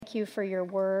thank you for your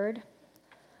word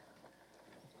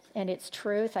and its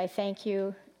truth. I thank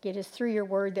you. It is through your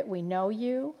word that we know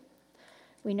you.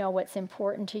 We know what's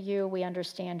important to you. We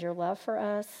understand your love for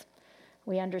us.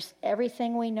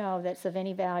 Everything we know that's of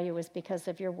any value is because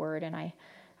of your word, and I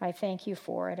thank you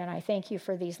for it. And I thank you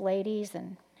for these ladies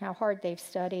and how hard they've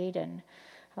studied. And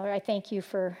I thank you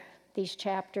for these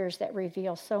chapters that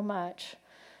reveal so much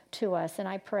to us. And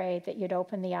I pray that you'd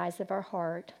open the eyes of our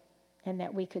heart and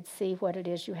that we could see what it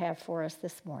is you have for us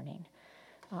this morning.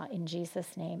 In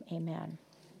Jesus' name, amen.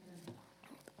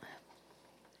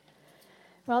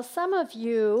 Well, some of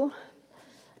you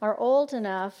are old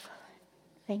enough,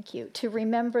 thank you, to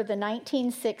remember the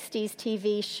 1960s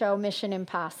TV show Mission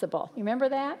Impossible. You remember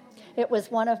that? It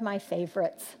was one of my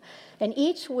favorites. And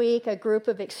each week, a group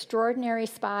of extraordinary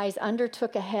spies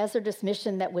undertook a hazardous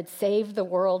mission that would save the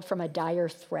world from a dire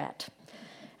threat.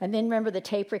 And then remember the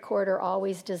tape recorder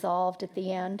always dissolved at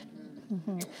the end?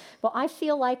 Mm-hmm. Well, I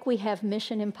feel like we have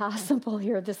Mission Impossible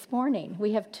here this morning.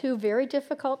 We have 2 very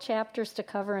difficult chapters to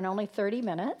cover in only 30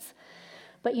 minutes.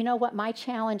 But you know what? My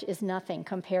challenge is nothing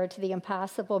compared to the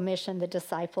impossible mission the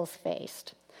disciples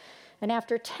faced. And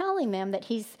after telling them that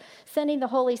he's sending the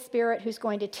Holy Spirit who's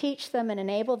going to teach them and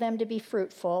enable them to be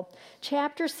fruitful,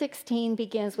 chapter 16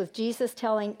 begins with Jesus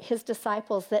telling his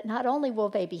disciples that not only will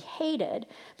they be hated,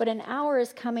 but an hour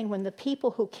is coming when the people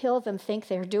who kill them think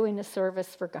they're doing a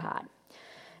service for God.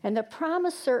 And the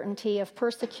promised certainty of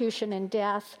persecution and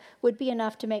death would be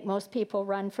enough to make most people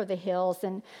run for the hills.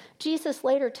 And Jesus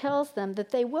later tells them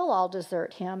that they will all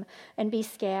desert him and be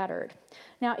scattered.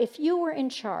 Now, if you were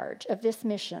in charge of this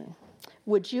mission,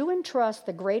 would you entrust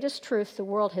the greatest truth the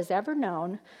world has ever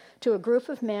known to a group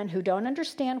of men who don't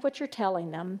understand what you're telling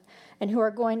them and who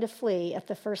are going to flee at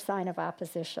the first sign of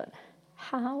opposition?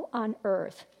 How on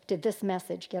earth did this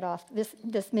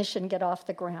mission get off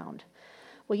the ground?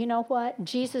 Well, you know what?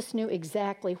 Jesus knew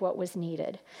exactly what was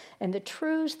needed. And the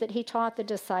truths that he taught the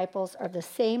disciples are the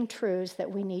same truths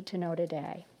that we need to know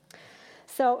today.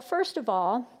 So, first of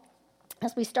all,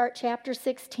 as we start chapter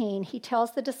 16, he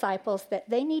tells the disciples that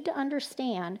they need to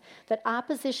understand that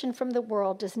opposition from the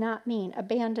world does not mean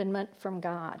abandonment from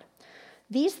God.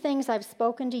 These things I've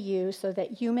spoken to you so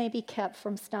that you may be kept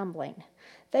from stumbling.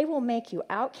 They will make you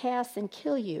outcasts and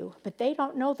kill you, but they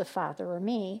don't know the Father or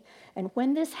me. And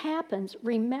when this happens,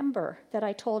 remember that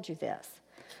I told you this.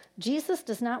 Jesus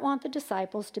does not want the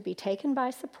disciples to be taken by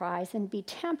surprise and be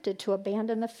tempted to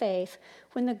abandon the faith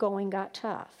when the going got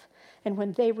tough. And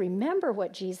when they remember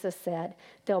what Jesus said,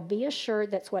 they'll be assured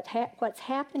that what's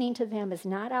happening to them is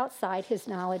not outside his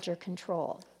knowledge or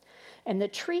control. And the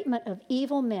treatment of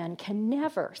evil men can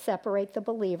never separate the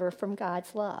believer from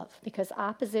God's love, because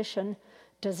opposition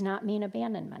does not mean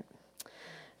abandonment.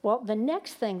 Well, the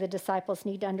next thing the disciples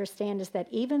need to understand is that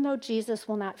even though Jesus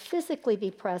will not physically be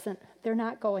present, they're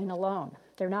not going alone.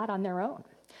 They're not on their own.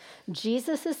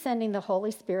 Jesus is sending the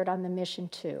Holy Spirit on the mission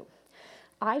too.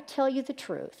 I tell you the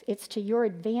truth, it's to your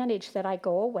advantage that I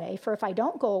go away, for if I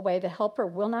don't go away, the Helper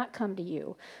will not come to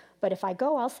you. But if I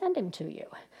go, I'll send him to you.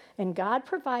 And God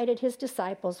provided his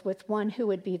disciples with one who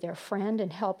would be their friend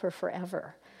and helper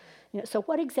forever. So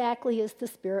what exactly is the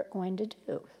Spirit going to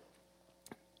do?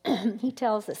 He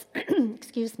tells us,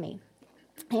 excuse me,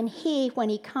 and he, when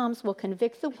he comes, will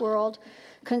convict the world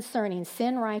concerning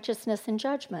sin, righteousness, and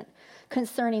judgment.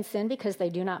 Concerning sin, because they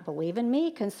do not believe in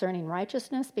me. Concerning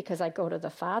righteousness, because I go to the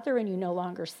Father and you no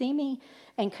longer see me.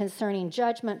 And concerning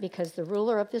judgment, because the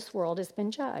ruler of this world has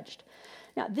been judged.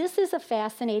 Now, this is a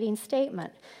fascinating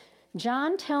statement.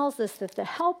 John tells us that the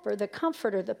helper, the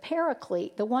comforter, the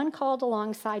paraclete, the one called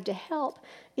alongside to help,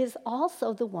 is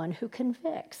also the one who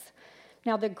convicts.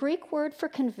 Now, the Greek word for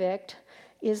convict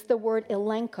is the word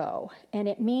elenko, and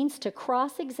it means to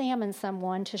cross-examine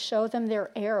someone to show them their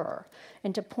error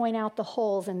and to point out the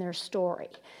holes in their story.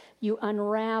 You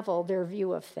unravel their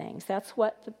view of things. That's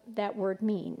what that word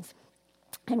means.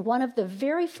 And one of the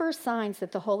very first signs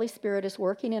that the Holy Spirit is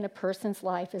working in a person's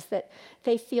life is that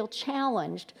they feel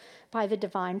challenged by the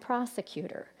divine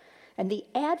prosecutor. And the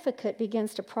advocate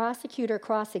begins to prosecute or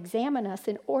cross-examine us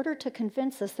in order to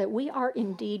convince us that we are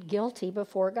indeed guilty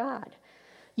before God.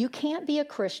 You can't be a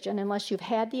Christian unless you've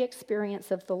had the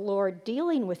experience of the Lord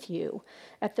dealing with you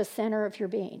at the center of your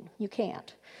being. You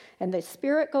can't. And the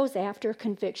Spirit goes after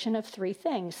conviction of 3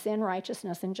 things: sin,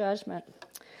 righteousness, and judgment.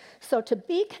 So to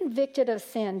be convicted of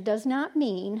sin does not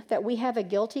mean that we have a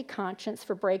guilty conscience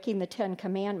for breaking the 10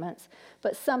 Commandments,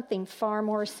 but something far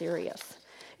more serious.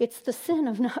 It's the sin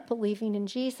of not believing in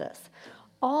Jesus.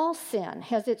 All sin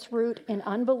has its root in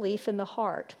unbelief in the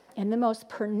heart, and the most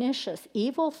pernicious,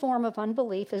 evil form of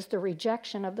unbelief is the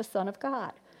rejection of the Son of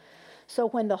God. So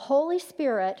when the Holy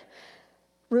Spirit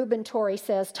Reuben Torrey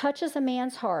says, touches a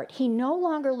man's heart. He no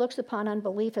longer looks upon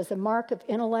unbelief as a mark of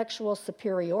intellectual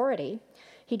superiority.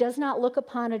 He does not look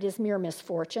upon it as mere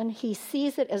misfortune. He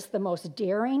sees it as the most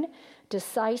daring,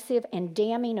 decisive, and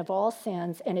damning of all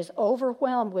sins, and is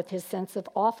overwhelmed with his sense of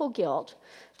awful guilt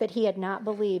that he had not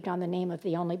believed on the name of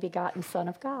the only begotten Son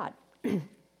of God.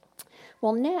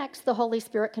 Well, next, the Holy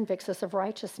Spirit convicts us of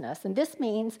righteousness. And this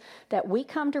means that we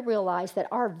come to realize that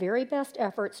our very best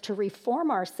efforts to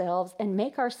reform ourselves and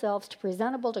make ourselves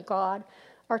presentable to God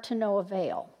are to no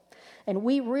avail. And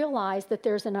we realize that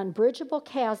there's an unbridgeable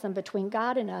chasm between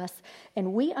God and us,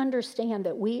 and we understand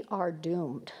that we are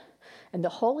doomed. And the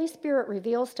Holy Spirit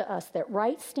reveals to us that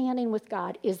right standing with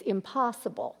God is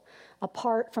impossible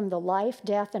apart from the life,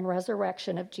 death, and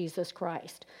resurrection of Jesus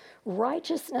Christ.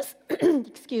 Righteousness,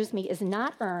 is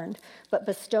not earned, but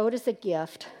bestowed as a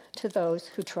gift to those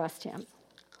who trust him.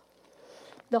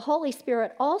 The Holy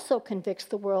Spirit also convicts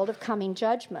the world of coming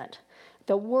judgment.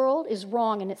 The world is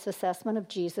wrong in its assessment of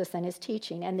Jesus and his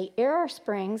teaching, and the error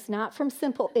springs not from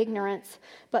simple ignorance,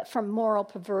 but from moral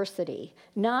perversity,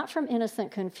 not from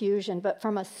innocent confusion, but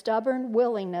from a stubborn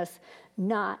willingness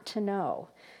not to know.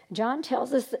 John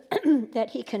tells us that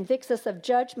he convicts us of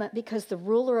judgment because the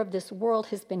ruler of this world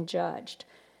has been judged.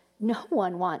 No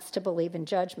one wants to believe in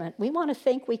judgment. We want to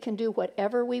think we can do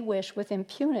whatever we wish with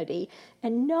impunity,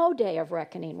 and no day of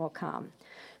reckoning will come.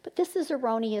 But this is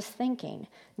erroneous thinking.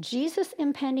 Jesus'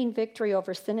 impending victory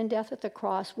over sin and death at the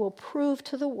cross will prove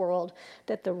to the world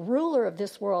that the ruler of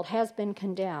this world has been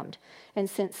condemned. And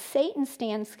since Satan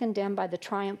stands condemned by the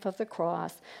triumph of the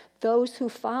cross, those who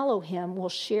follow him will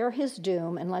share his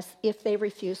doom if they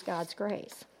refuse God's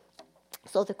grace.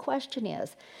 So the question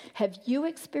is, have you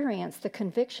experienced the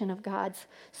conviction of God's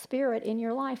Spirit in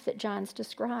your life that John's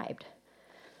described?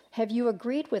 Have you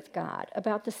agreed with God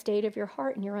about the state of your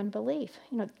heart and your unbelief?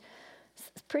 It's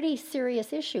a pretty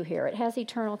serious issue here. It has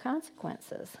eternal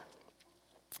consequences.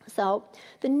 So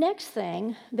the next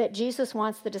thing that Jesus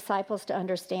wants the disciples to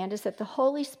understand is that the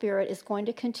Holy Spirit is going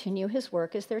to continue his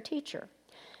work as their teacher.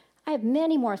 I have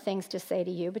many more things to say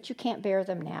to you, but you can't bear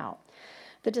them now.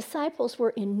 The disciples were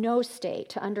in no state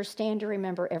to understand or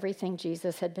remember everything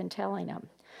Jesus had been telling them.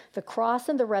 The cross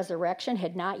and the resurrection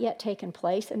had not yet taken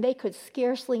place, and they could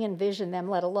scarcely envision them,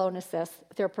 let alone assess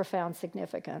their profound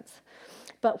significance.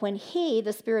 But when he,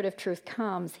 the Spirit of truth,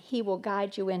 comes, he will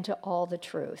guide you into all the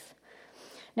truth.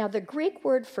 Now, the Greek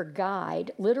word for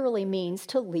guide literally means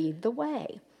to lead the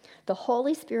way. The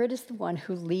Holy Spirit is the one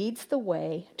who leads the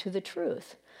way to the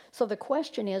truth. So the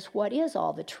question is, what is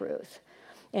all the truth?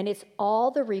 And it's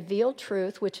all the revealed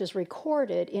truth which is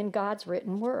recorded in God's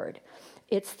written word.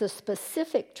 It's the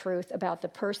specific truth about the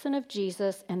person of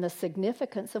Jesus and the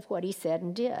significance of what he said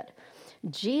and did.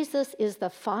 Jesus is the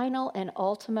final and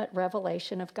ultimate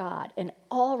revelation of God, and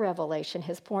all revelation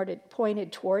has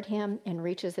pointed toward him and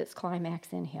reaches its climax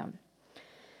in him.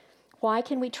 Why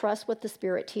can we trust what the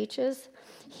Spirit teaches?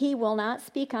 He will not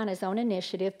speak on his own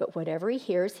initiative, but whatever he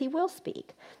hears, he will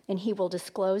speak, and he will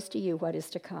disclose to you what is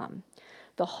to come.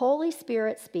 The Holy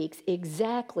Spirit speaks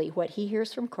exactly what he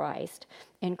hears from Christ,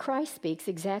 and Christ speaks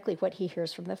exactly what he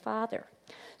hears from the Father.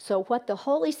 So what the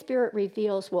Holy Spirit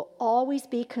reveals will always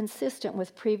be consistent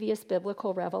with previous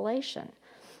biblical revelation.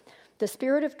 The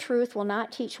Spirit of truth will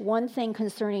not teach one thing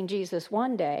concerning Jesus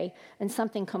one day and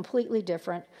something completely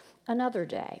different another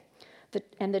day.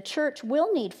 And the church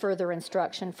will need further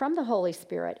instruction from the Holy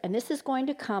Spirit, and this is going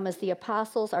to come as the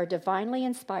apostles are divinely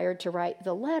inspired to write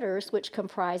the letters which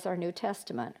comprise our New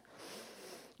Testament.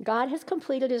 God has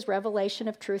completed his revelation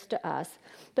of truth to us,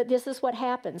 but this is what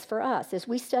happens for us. As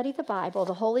we study the Bible,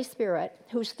 the Holy Spirit,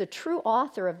 who's the true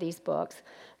author of these books,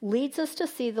 leads us to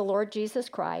see the Lord Jesus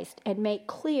Christ and make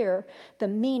clear the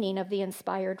meaning of the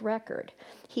inspired record.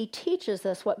 He teaches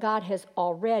us what God has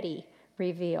already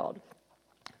revealed.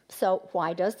 So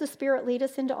why does the Spirit lead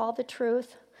us into all the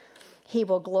truth? He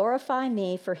will glorify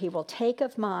me, for he will take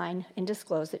of mine and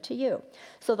disclose it to you.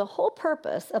 So the whole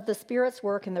purpose of the Spirit's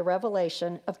work in the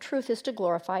revelation of truth is to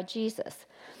glorify Jesus.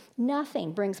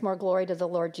 Nothing brings more glory to the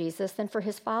Lord Jesus than for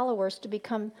his followers to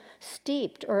become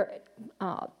steeped or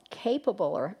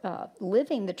capable or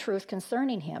living the truth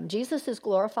concerning him. Jesus is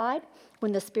glorified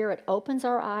when the Spirit opens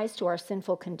our eyes to our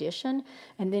sinful condition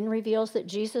and then reveals that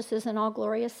Jesus is an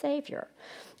all-glorious Savior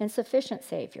and sufficient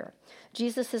Savior.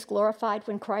 Jesus is glorified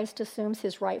when Christ assumes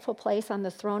his rightful place on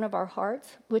the throne of our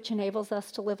hearts, which enables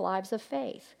us to live lives of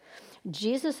faith.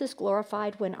 Jesus is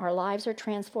glorified when our lives are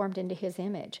transformed into his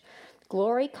image.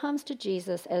 Glory comes to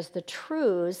Jesus as the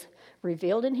truths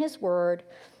revealed in his word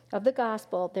of the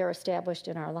gospel, they're established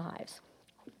in our lives.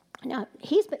 Now,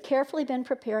 he's carefully been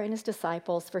preparing his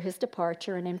disciples for his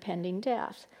departure and impending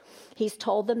death. He's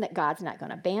told them that God's not going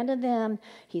to abandon them.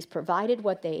 He's provided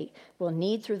what they will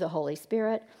need through the Holy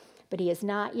Spirit, but he has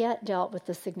not yet dealt with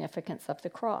the significance of the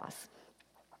cross.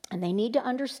 And they need to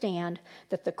understand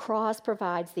that the cross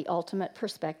provides the ultimate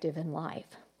perspective in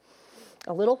life.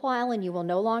 A little while and you will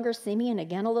no longer see me, and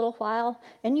again a little while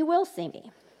and you will see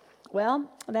me.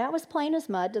 Well, that was plain as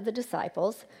mud to the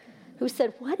disciples, who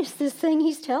said, what is this thing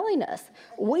he's telling us?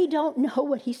 We don't know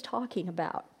what he's talking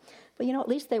about. But at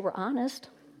least they were honest.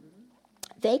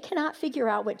 They cannot figure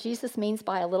out what Jesus means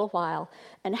by a little while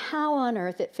and how on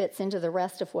earth it fits into the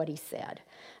rest of what he said.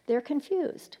 They're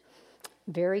confused,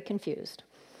 very confused.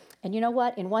 And you know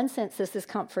what? In one sense, this is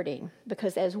comforting,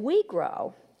 because as we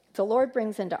grow, the Lord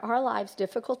brings into our lives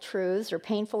difficult truths or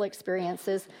painful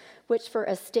experiences, which for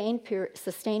a sustained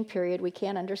period we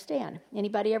can't understand.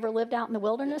 Anybody ever lived out in the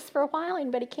wilderness for a while?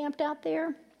 Anybody camped out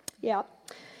there? Yeah.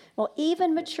 Well,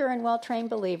 even mature and well-trained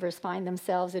believers find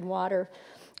themselves in water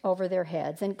over their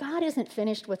heads. And God isn't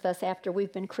finished with us after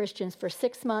we've been Christians for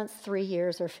 6 months, 3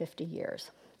 years, or 50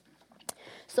 years.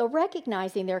 So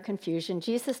recognizing their confusion,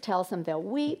 Jesus tells them they'll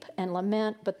weep and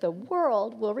lament, but the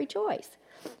world will rejoice.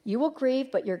 You will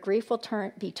grieve, but your grief will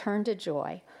be turned to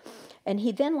joy. And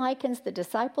he then likens the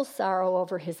disciples' sorrow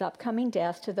over his upcoming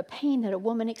death to the pain that a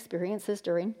woman experiences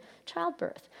during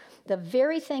childbirth. The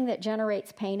very thing that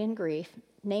generates pain and grief,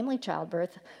 namely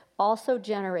childbirth, also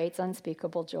generates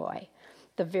unspeakable joy.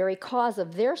 The very cause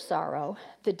of their sorrow,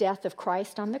 the death of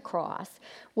Christ on the cross,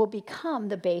 will become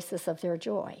the basis of their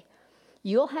joy.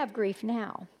 You'll have grief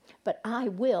now, but I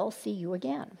will see you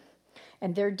again.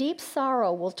 And their deep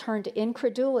sorrow will turn to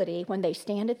incredulity when they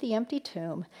stand at the empty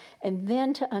tomb, and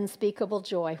then to unspeakable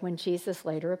joy when Jesus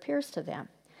later appears to them.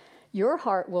 Your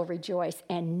heart will rejoice,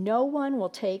 and no one will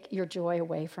take your joy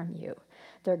away from you.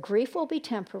 Their grief will be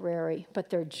temporary,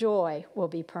 but their joy will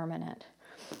be permanent.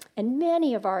 And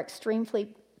many of our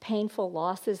extremely painful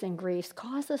losses and griefs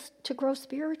cause us to grow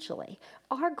spiritually.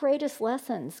 Our greatest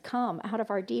lessons come out of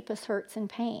our deepest hurts and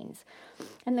pains.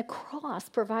 And the cross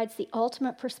provides the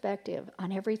ultimate perspective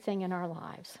on everything in our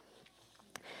lives.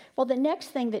 Well, the next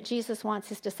thing that Jesus wants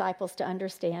his disciples to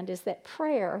understand is that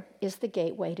prayer is the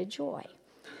gateway to joy.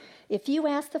 If you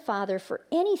ask the Father for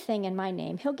anything in my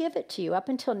name, he'll give it to you. Up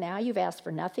until now, you've asked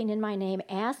for nothing in my name.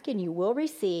 Ask and you will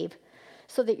receive,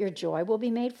 so that your joy will be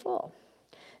made full.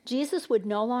 Jesus would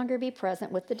no longer be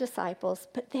present with the disciples,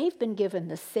 but they've been given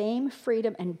the same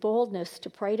freedom and boldness to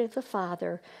pray to the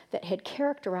Father that had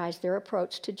characterized their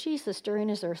approach to Jesus during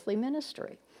his earthly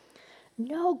ministry.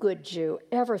 No good Jew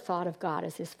ever thought of God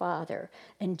as his Father,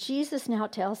 and Jesus now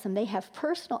tells them they have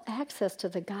personal access to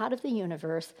the God of the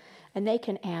universe, and they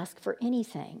can ask for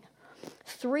anything.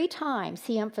 3 times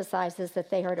he emphasizes that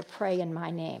they are to pray in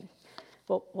my name.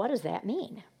 Well, what does that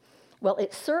mean? Well,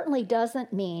 it certainly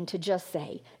doesn't mean to just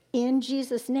say, in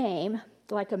Jesus' name,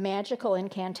 like a magical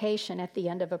incantation at the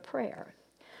end of a prayer.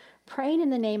 Praying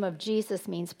in the name of Jesus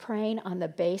means praying on the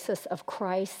basis of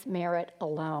Christ's merit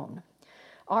alone.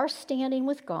 Our standing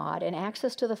with God and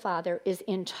access to the Father is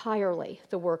entirely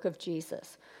the work of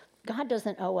Jesus. God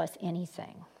doesn't owe us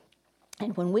anything.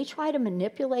 And when we try to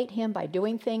manipulate him by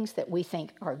doing things that we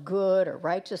think are good or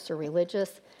righteous or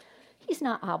religious, he's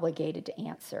not obligated to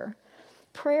answer.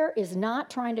 Prayer is not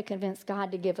trying to convince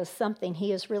God to give us something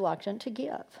he is reluctant to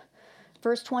give.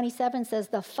 Verse 27 says,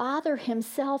 the Father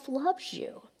himself loves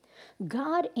you.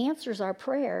 God answers our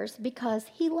prayers because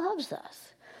he loves us.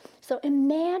 So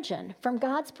imagine, from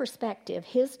God's perspective,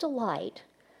 his delight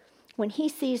when he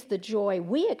sees the joy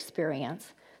we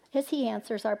experience as he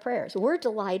answers our prayers. We're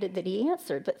delighted that he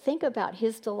answered, but think about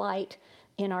his delight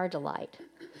in our delight.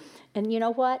 And you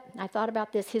know what? I thought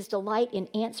about this. His delight in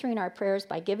answering our prayers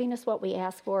by giving us what we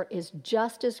ask for is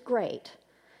just as great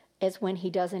as when he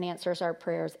doesn't answer our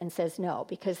prayers and says no,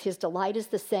 because his delight is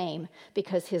the same,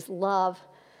 because his love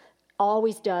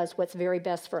always does what's very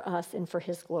best for us and for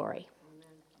his glory.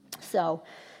 So,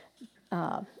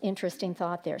 interesting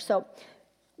thought there. So,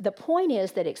 the point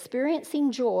is that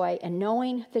experiencing joy and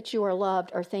knowing that you are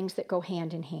loved are things that go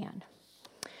hand in hand.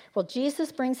 Well,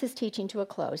 Jesus brings his teaching to a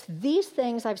close. These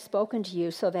things I've spoken to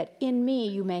you so that in me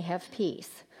you may have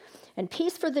peace. And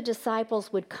peace for the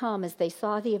disciples would come as they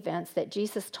saw the events that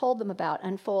Jesus told them about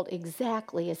unfold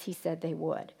exactly as he said they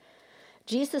would.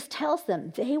 Jesus tells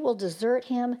them they will desert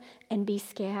him and be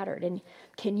scattered. And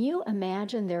can you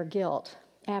imagine their guilt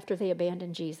after they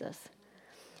abandoned Jesus?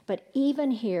 But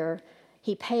even here,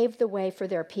 he paved the way for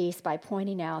their peace by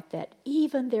pointing out that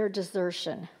even their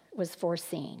desertion was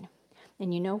foreseen.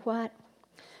 And you know what?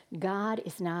 God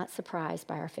is not surprised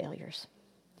by our failures.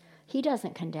 He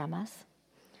doesn't condemn us.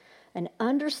 And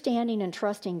understanding and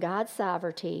trusting God's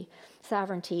sovereignty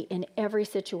in every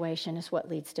situation is what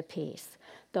leads to peace.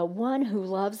 The one who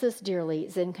loves us dearly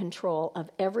is in control of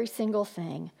every single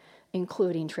thing,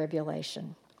 including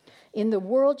tribulation. In the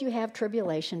world you have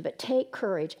tribulation, but take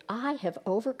courage. I have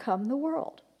overcome the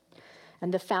world.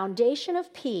 And the foundation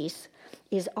of peace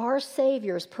is our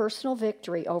Savior's personal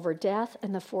victory over death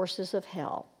and the forces of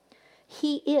hell.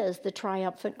 He is the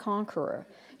triumphant conqueror.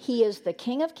 He is the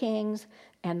King of kings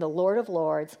and the Lord of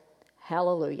lords.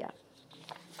 Hallelujah.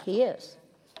 He is.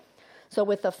 So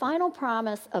with the final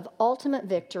promise of ultimate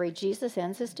victory, Jesus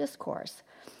ends his discourse,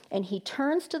 and he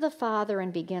turns to the Father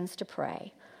and begins to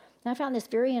pray. And I found this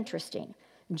very interesting.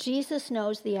 Jesus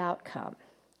knows the outcome.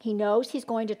 He knows he's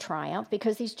going to triumph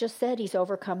because he's just said he's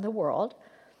overcome the world.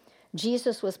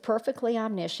 Jesus was perfectly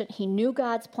omniscient. He knew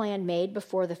God's plan made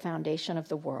before the foundation of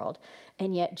the world.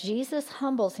 And yet Jesus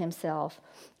humbles himself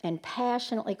and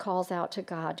passionately calls out to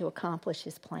God to accomplish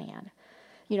his plan.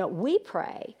 You know, we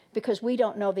pray because we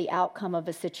don't know the outcome of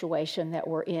a situation that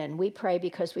we're in. We pray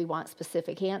because we want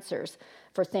specific answers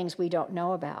for things we don't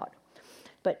know about.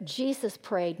 But Jesus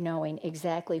prayed knowing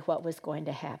exactly what was going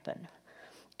to happen.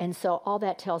 And so all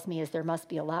that tells me is there must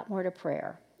be a lot more to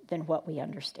prayer than what we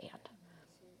understand.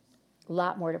 A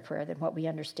lot more to prayer than what we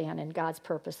understand and God's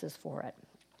purposes for it.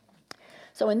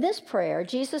 So in this prayer,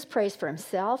 Jesus prays for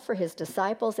himself, for his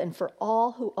disciples, and for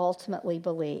all who ultimately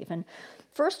believe. And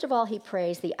first of all, he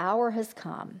prays, the hour has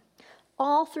come.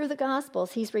 All through the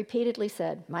Gospels, he's repeatedly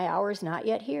said, my hour is not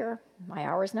yet here. My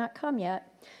hour is not come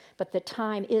yet, but the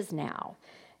time is now.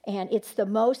 And it's the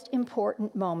most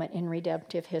important moment in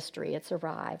redemptive history. It's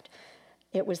arrived.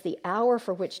 It was the hour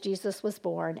for which Jesus was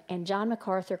born, and John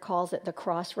MacArthur calls it the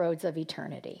crossroads of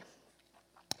eternity.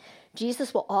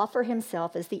 Jesus will offer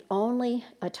himself as the only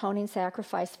atoning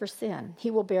sacrifice for sin.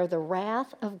 He will bear the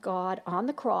wrath of God on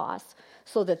the cross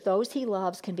so that those he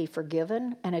loves can be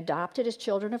forgiven and adopted as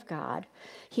children of God.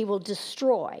 He will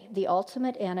destroy the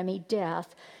ultimate enemy,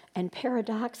 death, and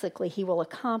paradoxically, he will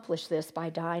accomplish this by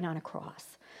dying on a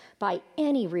cross. By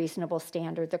any reasonable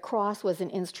standard, the cross was an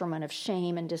instrument of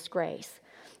shame and disgrace.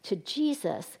 To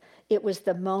Jesus, it was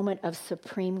the moment of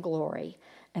supreme glory,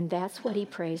 and that's what he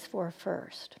prays for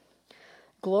first.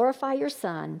 Glorify your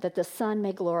Son, that the Son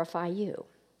may glorify you.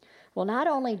 Well, not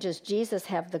only does Jesus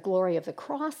have the glory of the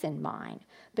cross in mind,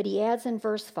 but he adds in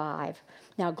verse 5,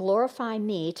 now glorify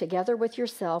me together with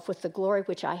yourself with the glory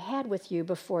which I had with you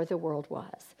before the world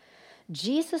was.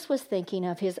 Jesus was thinking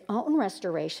of his own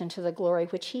restoration to the glory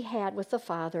which he had with the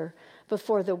Father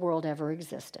before the world ever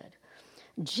existed.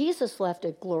 Jesus left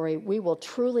a glory we will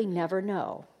truly never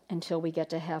know until we get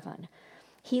to heaven.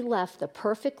 He left the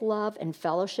perfect love and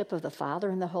fellowship of the Father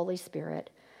and the Holy Spirit.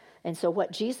 And so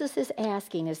what Jesus is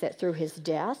asking is that through his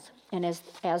death and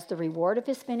as the reward of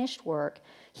his finished work,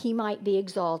 he might be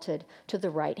exalted to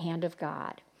the right hand of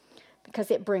God.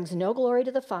 Because it brings no glory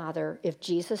to the Father if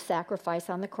Jesus' sacrifice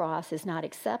on the cross is not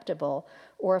acceptable,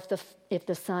 or if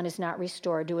the Son is not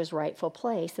restored to his rightful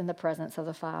place in the presence of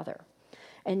the Father.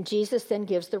 And Jesus then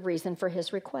gives the reason for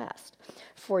his request.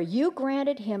 For you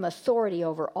granted him authority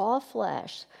over all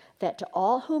flesh, that to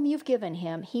all whom you've given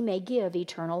him, he may give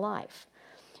eternal life.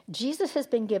 Jesus has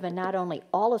been given not only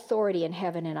all authority in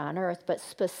heaven and on earth, but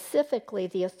specifically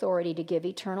the authority to give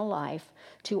eternal life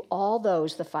to all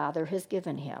those the Father has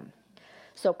given him.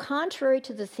 So contrary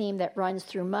to the theme that runs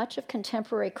through much of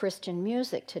contemporary Christian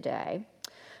music today,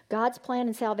 God's plan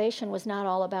in salvation was not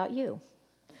all about you.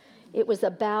 It was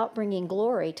about bringing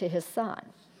glory to his Son.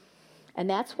 And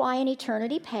that's why in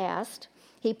eternity past,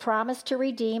 he promised to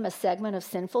redeem a segment of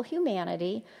sinful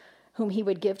humanity whom he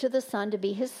would give to the Son to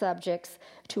be his subjects,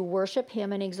 to worship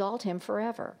him and exalt him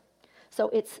forever. So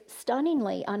it's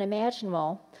stunningly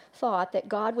unimaginable thought that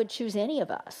God would choose any of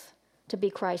us to be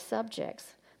Christ's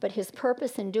subjects, but his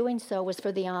purpose in doing so was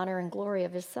for the honor and glory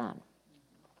of his Son.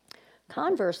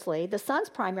 Conversely, the Son's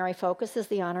primary focus is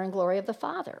the honor and glory of the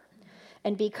Father.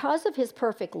 And because of his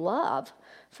perfect love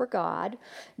for God,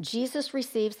 Jesus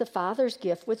receives the Father's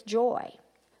gift with joy,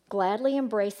 gladly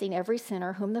embracing every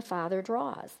sinner whom the Father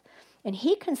draws. And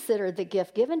he considered the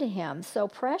gift given to him so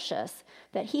precious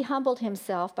that he humbled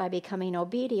himself by becoming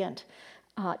obedient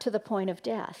to the point of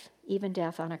death, even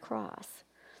death on a cross.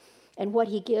 And what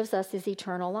he gives us is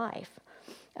eternal life.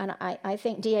 And I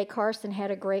think D.A. Carson had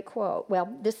a great quote.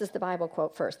 Well, this is the Bible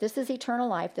quote first. This is eternal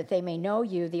life, that they may know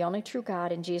you, the only true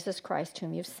God, and Jesus Christ,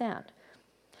 whom you've sent.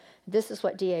 This is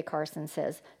what D.A. Carson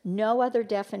says. No other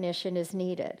definition is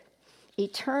needed.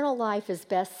 Eternal life is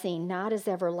best seen not as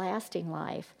everlasting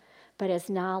life, but as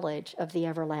knowledge of the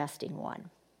everlasting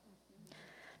one.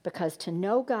 because to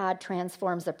know God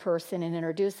transforms a person and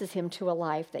introduces him to a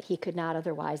life that he could not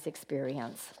otherwise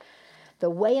experience. The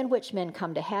way in which men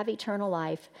come to have eternal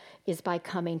life is by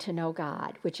coming to know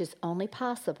God, which is only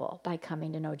possible by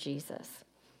coming to know Jesus.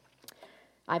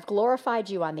 I've glorified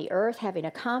you on the earth, having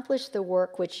accomplished the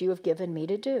work which you have given me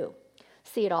to do.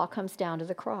 See, it all comes down to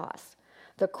the cross.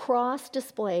 The cross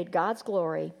displayed God's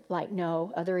glory like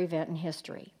no other event in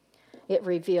history. It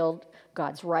revealed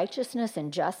God's righteousness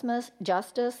and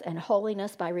justice and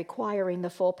holiness by requiring the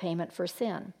full payment for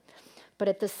sin. But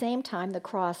at the same time, the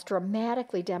cross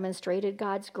dramatically demonstrated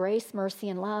God's grace, mercy,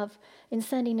 and love in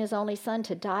sending his only Son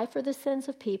to die for the sins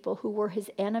of people who were his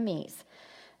enemies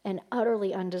and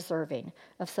utterly undeserving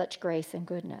of such grace and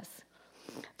goodness.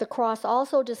 The cross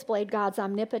also displayed God's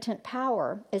omnipotent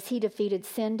power as he defeated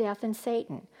sin, death, and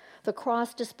Satan. The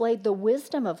cross displayed the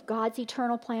wisdom of God's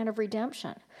eternal plan of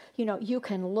redemption. You know, you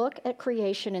can look at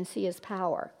creation and see his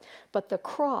power, but the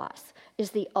cross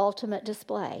is the ultimate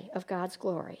display of God's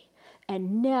glory.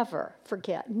 And never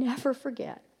forget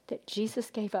that Jesus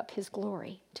gave up his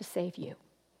glory to save you.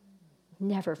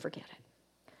 Never forget it.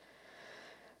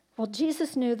 Well,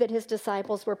 Jesus knew that his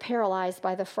disciples were paralyzed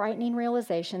by the frightening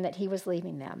realization that he was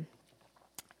leaving them.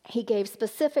 He gave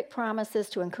specific promises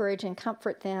to encourage and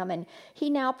comfort them, and he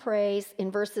now prays in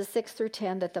verses 6 through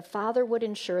 10 that the Father would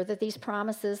ensure that these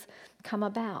promises come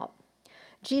about.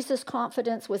 Jesus'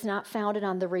 confidence was not founded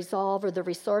on the resolve or the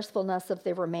resourcefulness of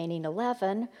the remaining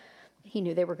 11. He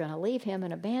knew they were going to leave him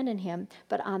and abandon him,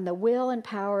 but on the will and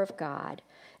power of God.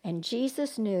 And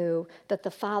Jesus knew that the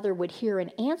Father would hear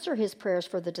and answer his prayers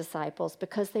for the disciples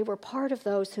because they were part of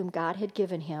those whom God had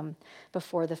given him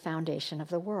before the foundation of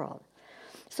the world.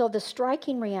 So the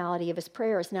striking reality of his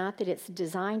prayer is not that it's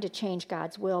designed to change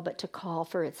God's will, but to call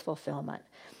for its fulfillment.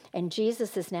 And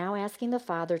Jesus is now asking the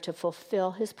Father to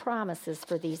fulfill his promises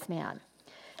for these men.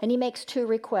 And he makes two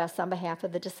requests on behalf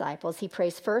of the disciples. He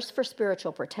prays first for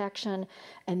spiritual protection,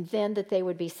 and then that they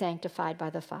would be sanctified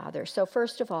by the Father. So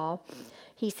first of all,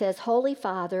 he says, Holy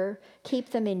Father,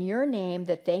 keep them in your name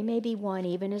that they may be one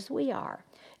even as we are.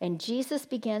 And Jesus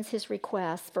begins his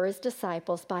request for his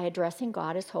disciples by addressing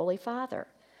God as Holy Father.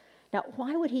 Now,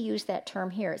 why would he use that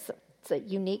term here? It's a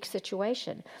unique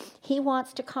situation. He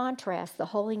wants to contrast the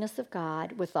holiness of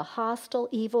God with the hostile,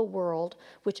 evil world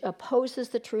which opposes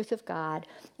the truth of God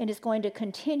and is going to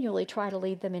continually try to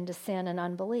lead them into sin and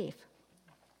unbelief.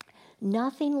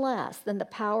 Nothing less than the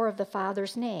power of the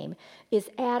Father's name is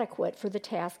adequate for the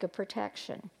task of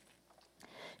protection.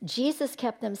 Jesus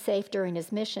kept them safe during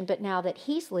his mission, but now that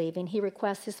he's leaving, he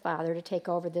requests his Father to take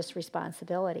over this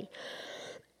responsibility.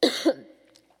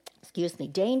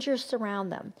 Dangers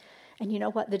surround them. And you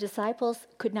know what? The disciples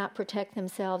could not protect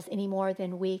themselves any more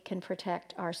than we can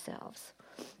protect ourselves.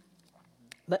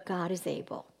 But God is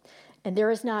able. And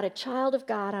there is not a child of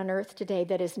God on earth today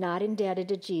that is not indebted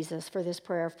to Jesus for this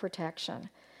prayer of protection.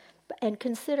 And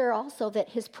consider also that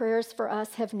his prayers for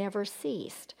us have never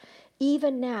ceased.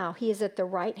 Even now, he is at the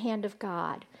right hand of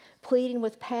God, pleading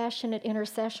with passionate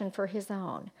intercession for his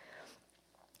own.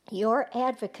 Your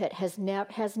advocate has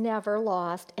never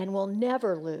lost and will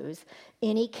never lose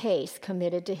any case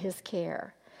committed to his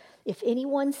care. If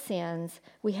anyone sins,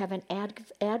 we have an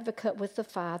advocate with the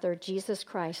Father, Jesus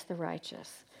Christ the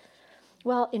righteous.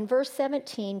 Well, in verse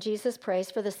 17, Jesus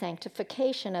prays for the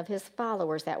sanctification of his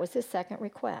followers. That was his second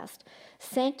request.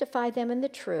 Sanctify them in the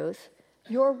truth.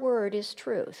 Your word is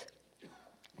truth.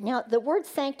 Now, the word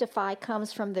sanctify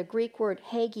comes from the Greek word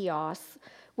hagios,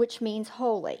 which means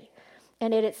holy.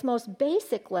 And at its most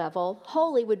basic level,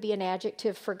 holy would be an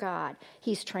adjective for God.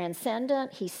 He's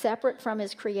transcendent. He's separate from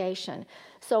his creation.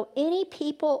 So any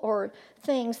people or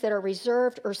things that are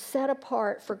reserved or set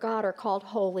apart for God are called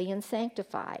holy and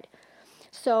sanctified.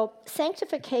 So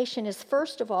sanctification is,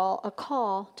 first of all, a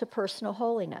call to personal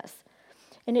holiness.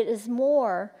 And it is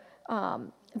more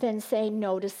than saying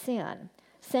no to sin.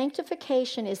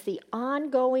 Sanctification is the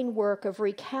ongoing work of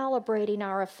recalibrating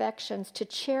our affections to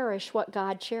cherish what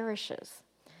God cherishes.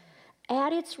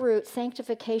 At its root,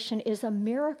 sanctification is a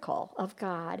miracle of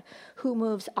God who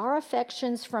moves our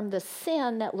affections from the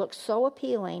sin that looks so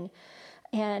appealing,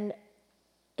 and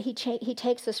he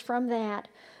takes us from that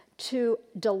to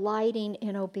delighting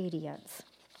in obedience.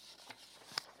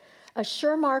 A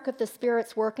sure mark of the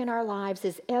Spirit's work in our lives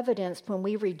is evidenced when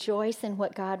we rejoice in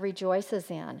what God rejoices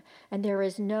in, and there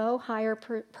is no higher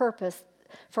purpose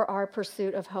for our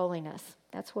pursuit of holiness.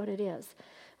 That's what it is.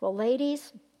 Well,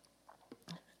 ladies,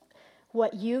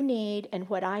 what you need and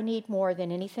what I need more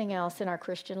than anything else in our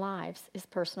Christian lives is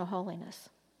personal holiness.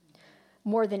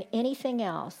 More than anything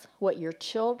else, what your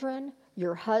children,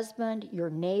 your husband, your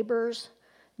neighbors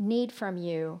need from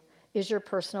you is your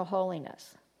personal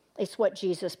holiness. It's what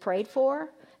Jesus prayed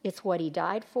for. It's what he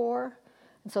died for.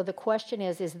 And so the question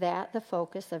is that the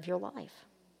focus of your life?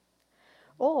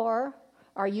 Or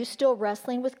are you still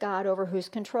wrestling with God over who's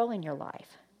controlling your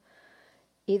life?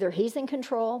 Either he's in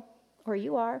control or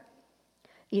you are.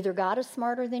 Either God is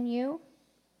smarter than you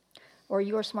or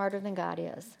you are smarter than God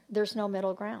is. There's no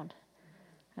middle ground.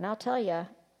 And I'll tell you,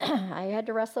 I had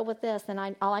to wrestle with this,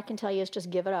 and all I can tell you is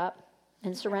just give it up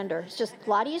and surrender. It's just a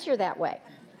lot easier that way.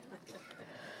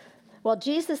 Well,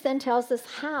 Jesus then tells us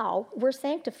how we're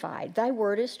sanctified. Thy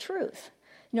word is truth.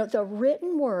 The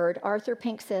written word, Arthur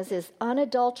Pink says, is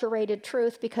unadulterated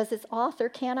truth because its author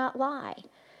cannot lie.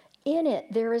 In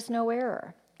it, there is no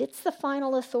error. It's the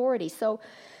final authority. So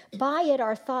by it,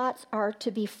 our thoughts are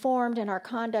to be formed and our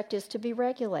conduct is to be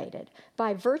regulated.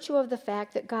 By virtue of the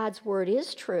fact that God's word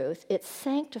is truth, it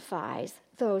sanctifies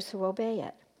those who obey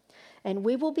it. And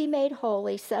we will be made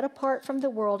holy, set apart from the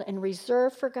world, and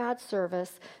reserved for God's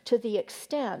service to the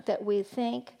extent that we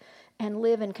think and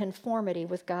live in conformity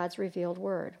with God's revealed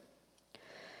word.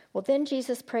 Well, then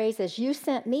Jesus prays, as you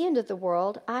sent me into the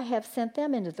world, I have sent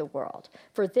them into the world.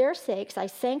 For their sakes I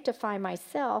sanctify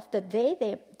myself, that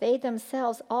they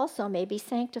themselves also may be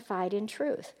sanctified in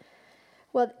truth.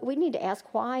 Well, we need to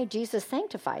ask why Jesus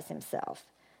sanctifies himself.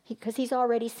 Because he's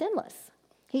already sinless.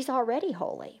 He's already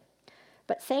holy.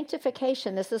 But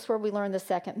sanctification, this is where we learn the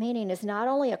second meaning, is not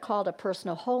only a call to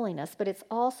personal holiness, but it's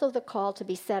also the call to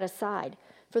be set aside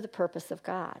for the purpose of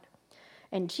God.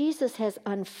 And Jesus has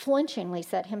unflinchingly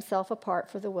set himself apart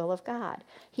for the will of God.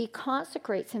 He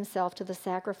consecrates himself to the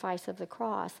sacrifice of the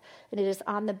cross, and it is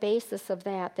on the basis of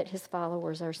that that his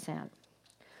followers are sent.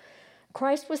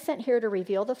 Christ was sent here to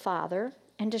reveal the Father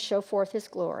and to show forth his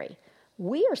glory.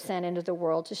 We are sent into the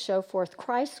world to show forth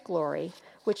Christ's glory,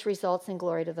 which results in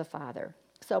glory to the Father.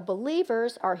 So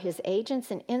believers are his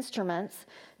agents and instruments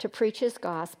to preach his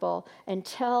gospel and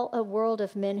tell a world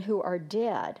of men who are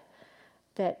dead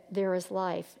that there is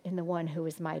life in the one who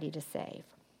is mighty to save.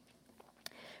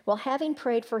 Well, having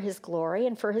prayed for his glory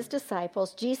and for his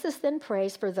disciples, Jesus then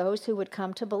prays for those who would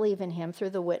come to believe in him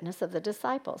through the witness of the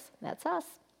disciples. That's us.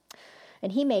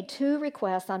 And he made 2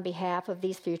 requests on behalf of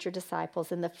these future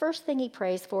disciples, and the first thing he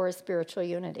prays for is spiritual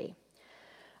unity.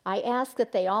 I ask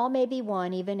that they all may be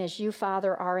one, even as you,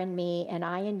 Father, are in me and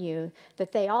I in you,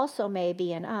 that they also may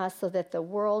be in us, so that the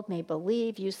world may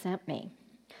believe you sent me.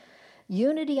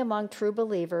 Unity among true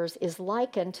believers is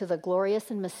likened to the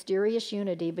glorious and mysterious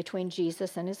unity between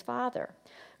Jesus and his Father.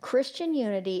 Christian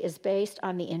unity is based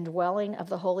on the indwelling of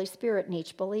the Holy Spirit in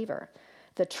each believer.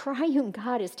 The triune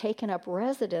God has taken up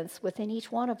residence within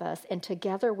each one of us, and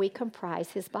together we comprise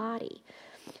his body.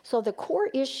 So the core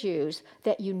issues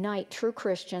that unite true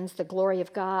Christians, the glory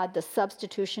of God, the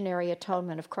substitutionary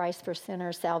atonement of Christ for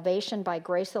sinners, salvation by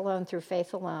grace alone through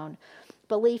faith alone,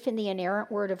 belief in the inerrant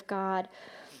word of God,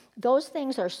 those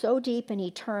things are so deep and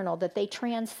eternal that they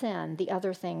transcend the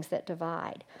other things that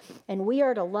divide. And we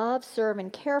are to love, serve,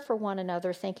 and care for one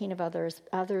another, thinking of others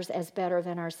as better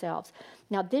than ourselves.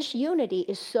 Now, this unity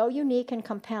is so unique and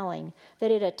compelling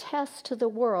that it attests to the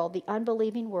world, the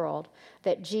unbelieving world,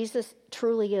 that Jesus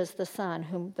truly is the Son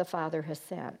whom the Father has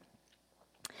sent.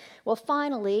 Well,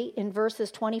 finally, in verses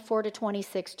 24 to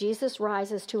 26, Jesus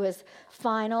rises to his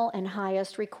final and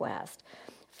highest request.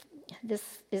 This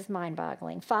is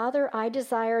mind-boggling. Father, I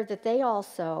desire that they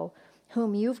also,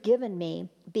 whom you've given me,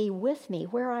 be with me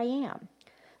where I am,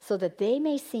 so that they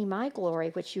may see my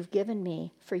glory, which you've given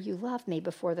me, for you loved me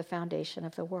before the foundation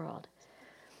of the world.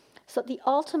 So the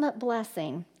ultimate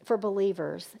blessing for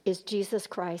believers is Jesus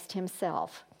Christ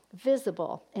himself,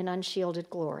 visible in unshielded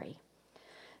glory.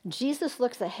 Jesus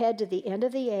looks ahead to the end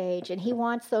of the age, and he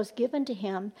wants those given to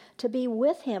him to be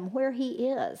with him where he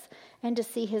is and to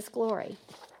see his glory.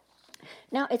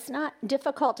 Now, it's not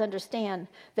difficult to understand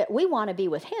that we want to be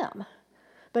with him,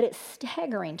 but it's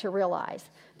staggering to realize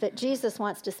that Jesus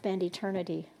wants to spend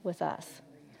eternity with us.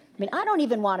 I mean, I don't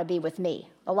even want to be with me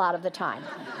a lot of the time.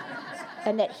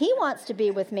 And that he wants to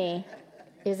be with me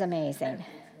is amazing.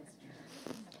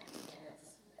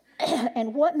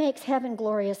 And what makes heaven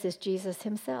glorious is Jesus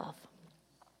himself.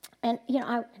 And,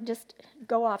 I just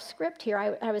go off script here.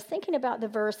 I was thinking about the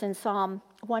verse in Psalm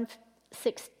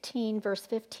 116, verse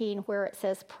 15, where it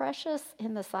says, precious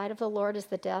in the sight of the Lord is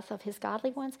the death of his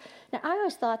godly ones. Now, I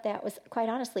always thought that was, quite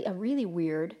honestly, a really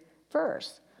weird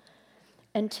verse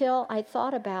until I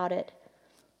thought about it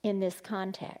in this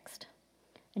context.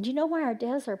 And you know why our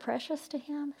deaths are precious to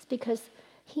him? It's because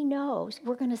he knows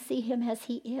we're going to see him as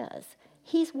he is.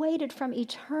 He's waited from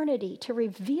eternity to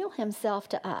reveal himself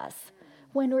to us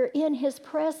when we're in his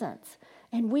presence,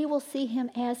 and we will see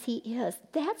him as he is.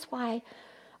 That's why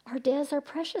our deaths are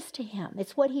precious to him.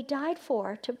 It's what he died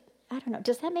for, I don't know.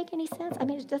 Does that make any sense? I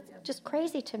mean, that's just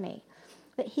crazy to me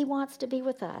that he wants to be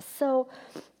with us. So,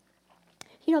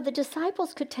 the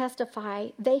disciples could testify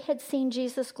they had seen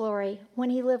Jesus' glory when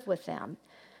he lived with them,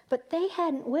 but they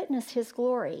hadn't witnessed his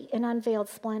glory in unveiled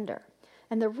splendor.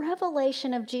 And the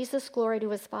revelation of Jesus' glory to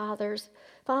his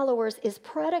followers is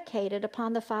predicated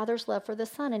upon the Father's love for the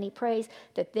Son. And he prays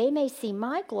that they may see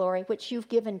my glory, which you've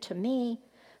given to me,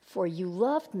 for you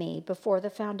loved me before the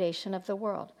foundation of the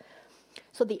world.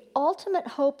 So the ultimate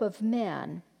hope of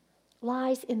men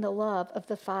lies in the love of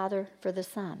the Father for the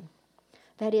Son.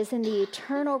 That is, in the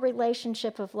eternal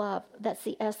relationship of love. That's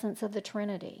the essence of the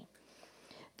Trinity.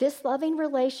 This loving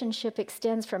relationship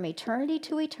extends from eternity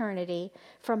to eternity,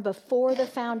 from before the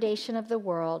foundation of the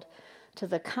world to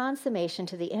the consummation,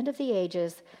 to the end of the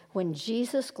ages, when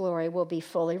Jesus' glory will be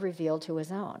fully revealed to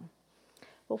his own.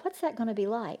 Well, what's that going to be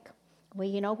like? Well,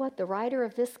 you know what? The writer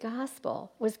of this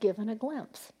gospel was given a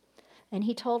glimpse. And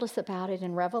he told us about it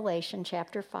in Revelation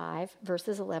chapter 5,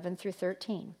 verses 11 through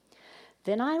 13.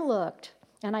 Then I looked,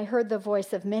 and I heard the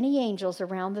voice of many angels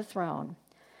around the throne,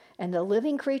 and the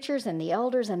living creatures and the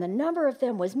elders, and the number of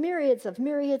them was myriads of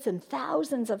myriads and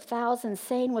thousands of thousands,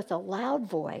 saying with a loud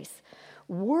voice,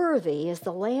 "Worthy is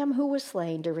the Lamb who was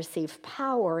slain to receive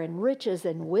power and riches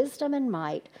and wisdom and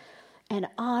might and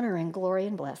honor and glory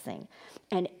and blessing.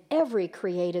 And every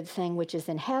created thing which is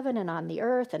in heaven and on the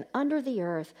earth and under the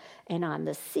earth and on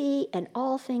the sea and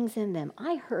all things in them,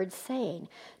 I heard saying,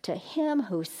 to him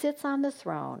who sits on the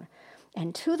throne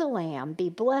and to the Lamb be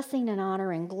blessing and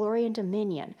honor and glory and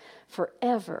dominion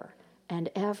forever and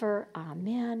ever.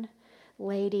 Amen."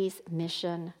 Ladies,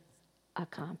 mission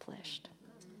accomplished.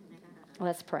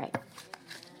 Let's pray.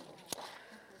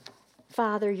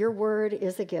 Father, your word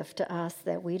is a gift to us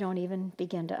that we don't even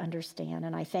begin to understand,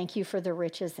 and I thank you for the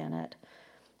riches in it.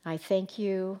 I thank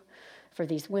you for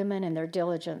these women and their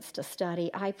diligence to study.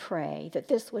 I pray that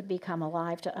this would become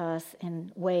alive to us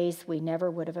in ways we never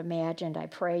would have imagined. I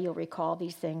pray you'll recall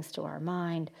these things to our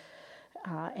mind,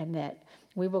 and that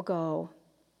we will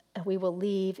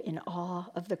leave in awe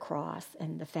of the cross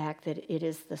and the fact that it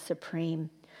is the supreme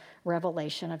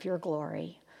revelation of your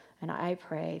glory. And I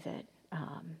pray that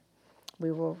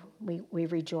we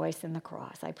rejoice in the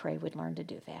cross. I pray we'd learn to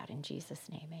do that in Jesus'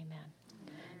 name. Amen.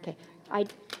 Okay, I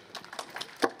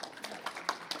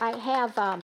have